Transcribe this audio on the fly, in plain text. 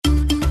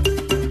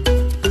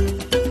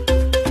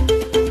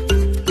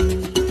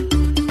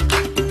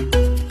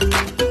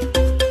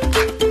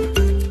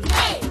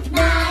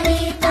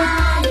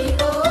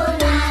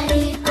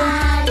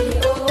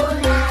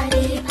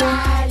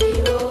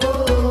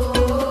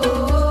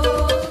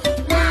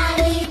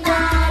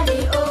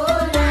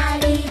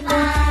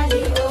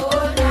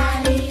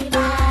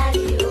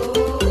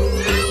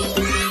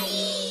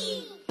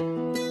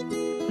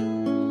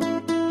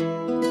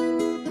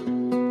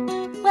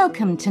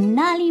to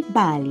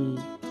Nal'ibali.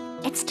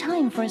 It's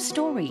time for a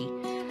story.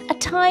 A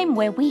time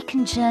where we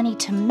can journey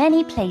to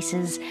many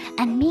places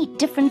and meet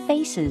different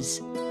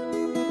faces.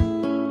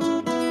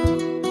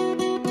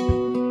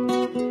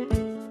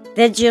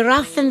 The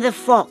Giraffe and the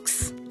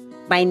Fox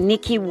by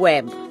Nikki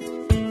Webb.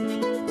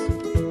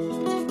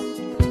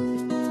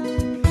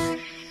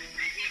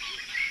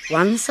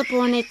 Once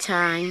upon a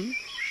time,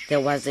 there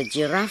was a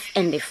giraffe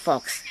and a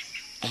fox,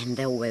 and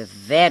they were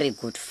very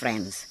good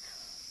friends.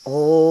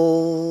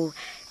 Oh,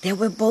 they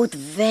were both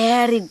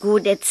very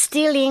good at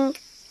stealing.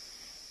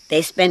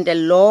 They spent a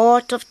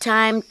lot of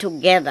time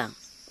together,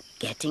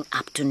 getting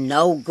up to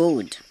no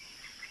good.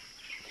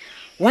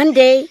 One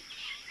day,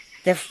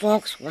 the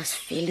fox was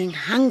feeling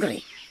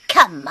hungry.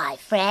 "Come, my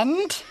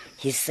friend,"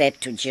 He said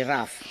to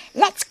Giraffe.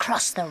 "let's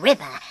cross the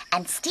river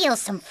and steal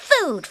some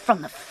food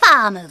from the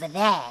farm over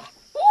there."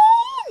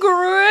 Oh,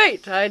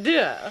 great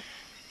idea.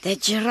 The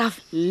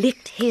giraffe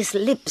licked his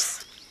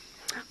lips.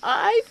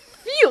 I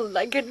feel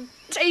like a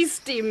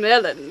tasty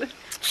melon.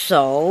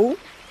 So,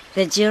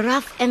 the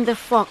giraffe and the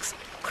fox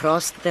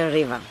crossed the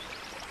river.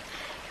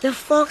 The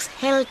fox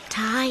held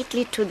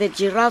tightly to the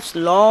giraffe's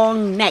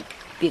long neck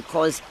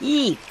because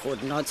he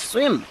could not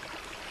swim.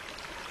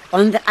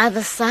 On the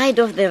other side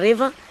of the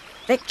river,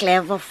 the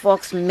clever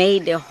fox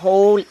made a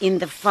hole in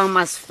the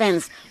farmer's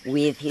fence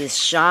with his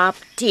sharp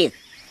teeth.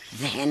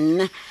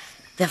 Then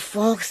the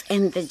fox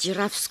and the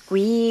giraffe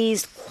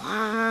squeezed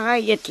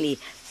quietly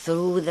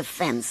through the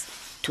fence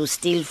to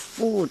steal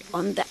food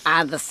on the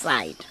other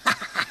side.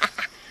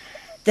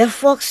 The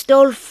fox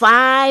stole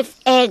 5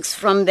 eggs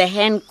from the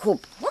hen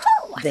coop.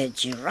 The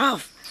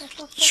giraffe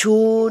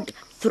chewed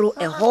through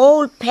a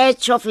whole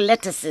patch of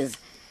lettuces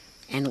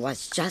and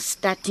was just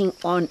starting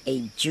on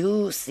a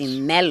juicy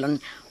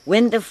melon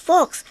when the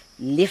fox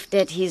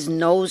lifted his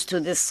nose to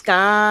the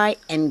sky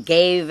and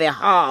gave a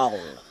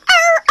howl.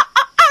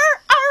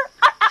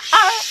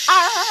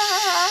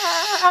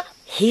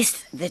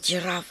 Hissed the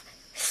giraffe,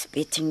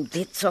 spitting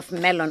bits of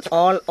melon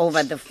all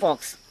over the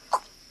fox.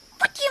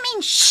 What do you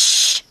mean,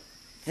 shh?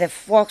 The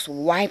fox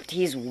wiped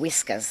his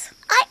whiskers.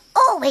 I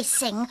always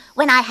sing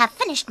when I have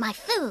finished my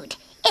food.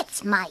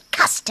 It's my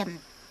custom.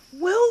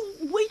 Well,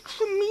 wait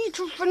for me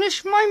to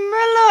finish my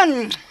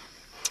melon.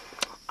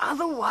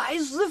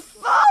 Otherwise, the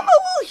farmer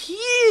will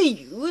hear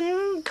you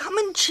and come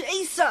and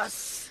chase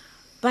us.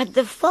 But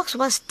the fox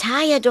was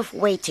tired of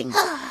waiting.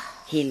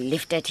 He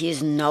lifted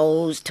his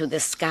nose to the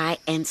sky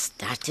and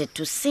started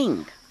to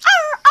sing.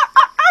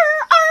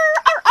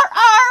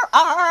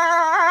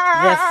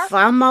 The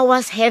farmer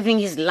was having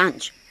his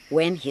lunch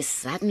when he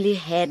suddenly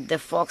heard the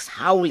fox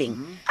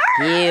howling.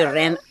 He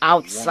ran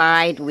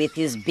outside with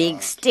his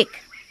big stick.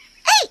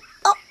 Hey!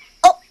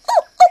 Oh!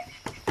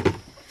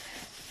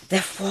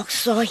 The fox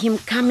saw him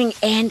coming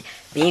and,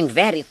 being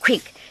very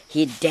quick,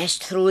 he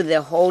dashed through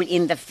the hole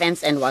in the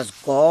fence and was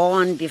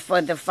gone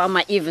before the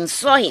farmer even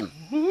saw him.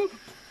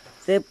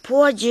 The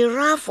poor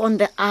giraffe, on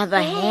the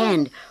other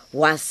hand,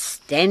 was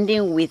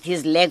standing with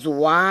his legs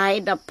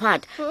wide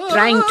apart,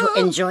 trying to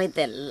enjoy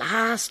the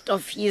last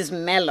of his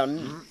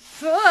melon.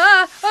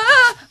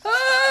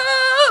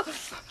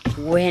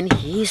 When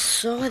he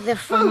saw the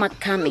farmer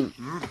coming,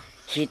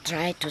 he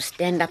tried to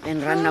stand up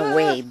and run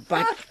away,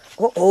 but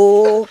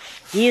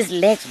his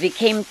legs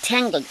became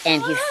tangled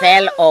and he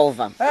fell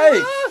over.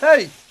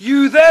 Hey,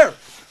 you there?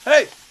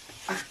 Hey!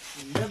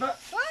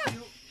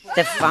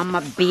 The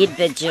farmer beat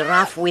the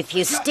giraffe with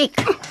his stick.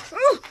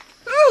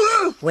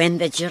 When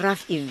the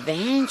giraffe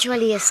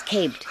eventually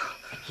escaped,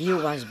 he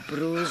was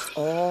bruised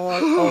all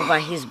over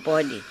his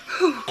body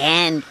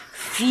and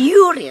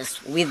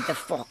furious with the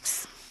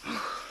fox.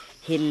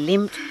 He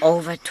limped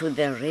over to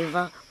the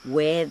river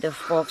where the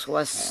fox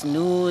was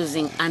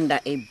snoozing under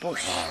a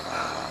bush.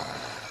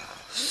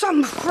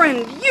 Some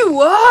friend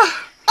you are!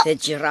 The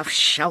giraffe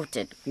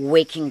shouted,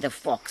 waking the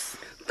fox.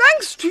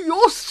 Thanks to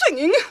your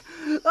singing,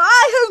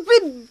 I have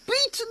been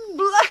beaten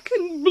black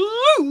and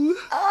blue.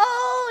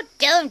 Oh,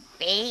 don't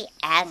be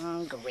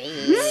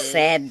angry,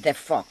 said the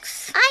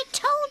fox. I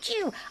told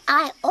you,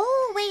 I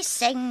always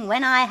sing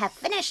when I have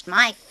finished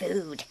my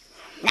food.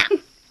 Now,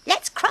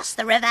 let's cross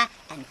the river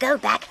and go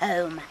back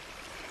home.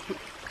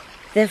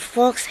 The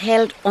fox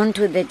held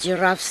onto the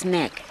giraffe's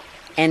neck,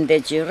 and the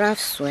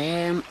giraffe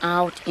swam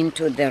out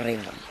into the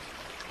river.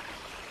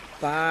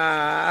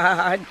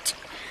 But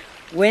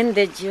when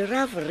the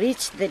giraffe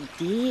reached the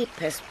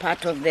deepest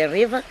part of the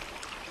river,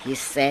 he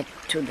said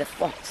to the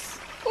fox,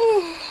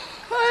 "Oh,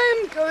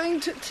 I'm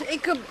going to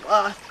take a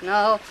bath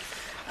now.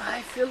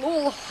 I feel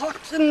all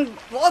hot and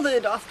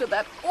bothered after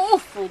that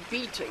awful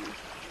beating."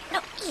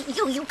 No,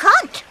 you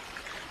can't.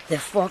 The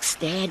fox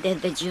stared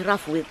at the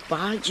giraffe with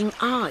bulging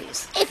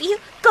eyes. If you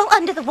go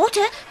under the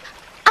water,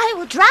 I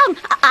will drown.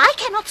 I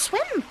cannot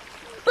swim.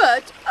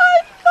 "But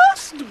I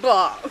must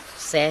bath,"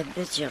 said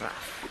the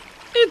giraffe.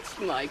 "It's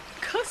my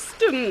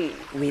custom."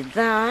 With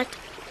that,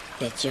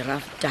 the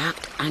giraffe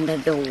ducked under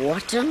the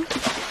water.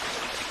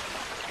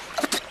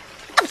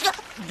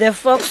 The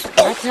fox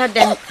sputtered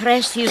and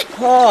pressed his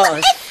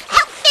paws.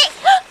 Help me!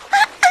 Help!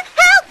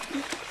 Help!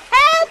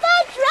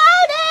 I'm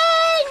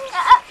drowning!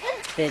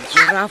 The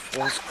giraffe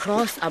was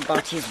cross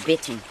about his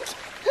beating,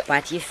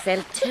 but he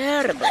felt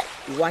terrible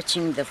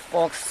watching the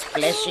fox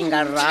splashing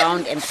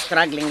around and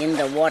struggling in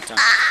the water.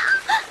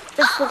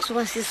 The fox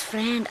was his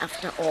friend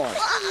after all.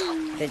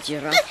 The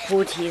giraffe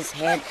put his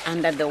head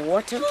under the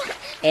water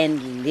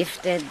and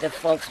lifted the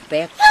fox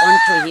back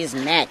onto his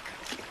neck.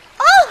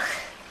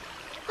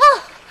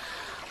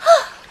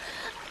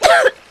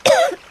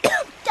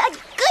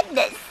 Thank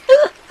goodness.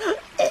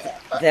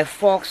 The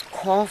fox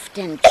coughed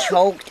and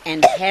choked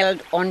and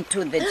held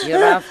onto the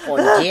giraffe for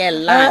dear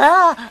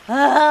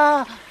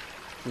life.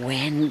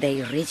 When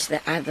they reached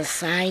the other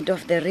side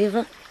of the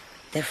river,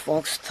 the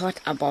fox thought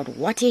about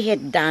what he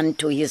had done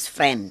to his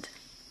friend.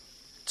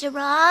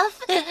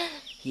 Giraffe?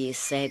 He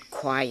said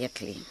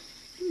quietly,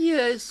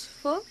 Yes,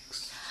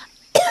 Fox?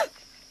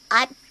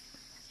 I'm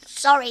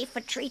sorry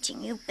for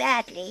treating you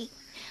badly.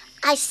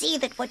 I see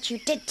that what you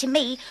did to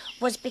me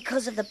was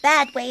because of the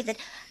bad way that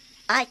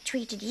I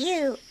treated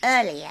you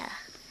earlier.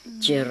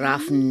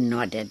 Giraffe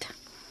nodded.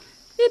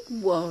 It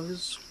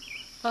was.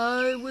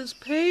 I was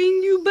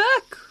paying you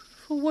back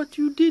for what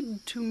you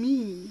did to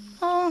me.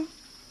 Oh,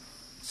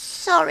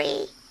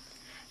 sorry.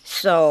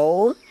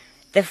 So,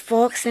 the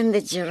fox and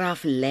the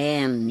giraffe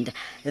learned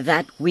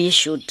that we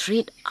should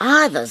treat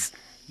others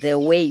the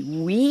way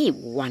we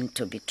want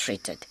to be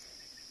treated.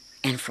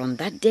 And from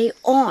that day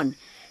on,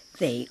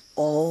 they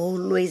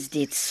always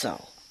did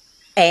so.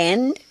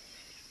 And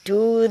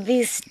to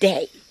this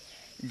day,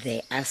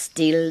 they are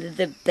still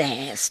the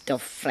best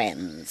of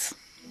friends.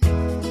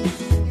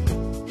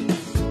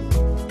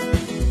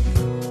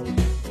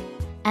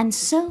 And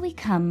so we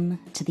come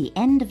to the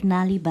end of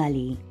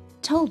Nal'ibali,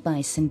 told by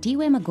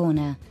Sindiwe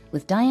Magona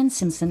with Diane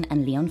Simpson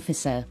and Leon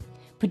Fisser,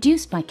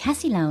 produced by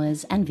Cassie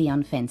Lowers and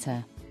Vion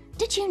Fenter.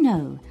 Did you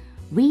know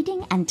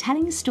reading and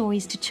telling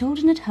stories to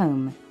children at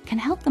home can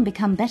help them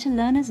become better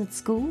learners at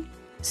school?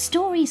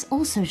 Stories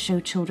also show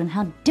children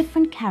how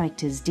different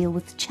characters deal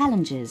with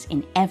challenges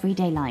in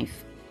everyday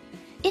life.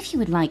 If you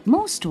would like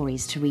more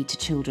stories to read to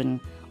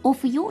children, or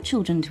for your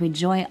children to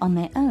enjoy on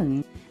their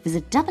own,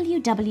 visit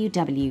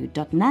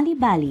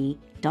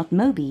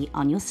www.nalibali.mobi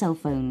on your cell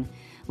phone,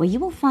 where you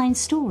will find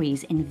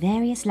stories in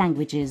various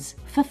languages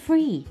for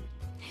free.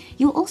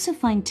 You'll also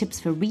find tips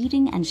for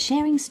reading and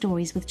sharing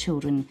stories with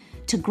children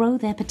to grow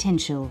their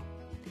potential.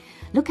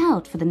 Look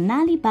out for the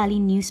Nal'ibali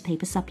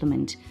newspaper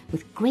supplement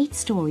with great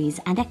stories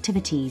and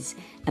activities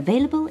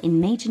available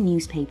in major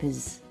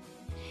newspapers.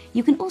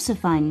 You can also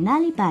find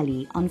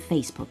Nal'ibali on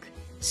Facebook.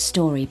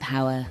 Story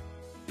Power.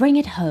 Bring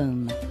it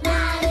home.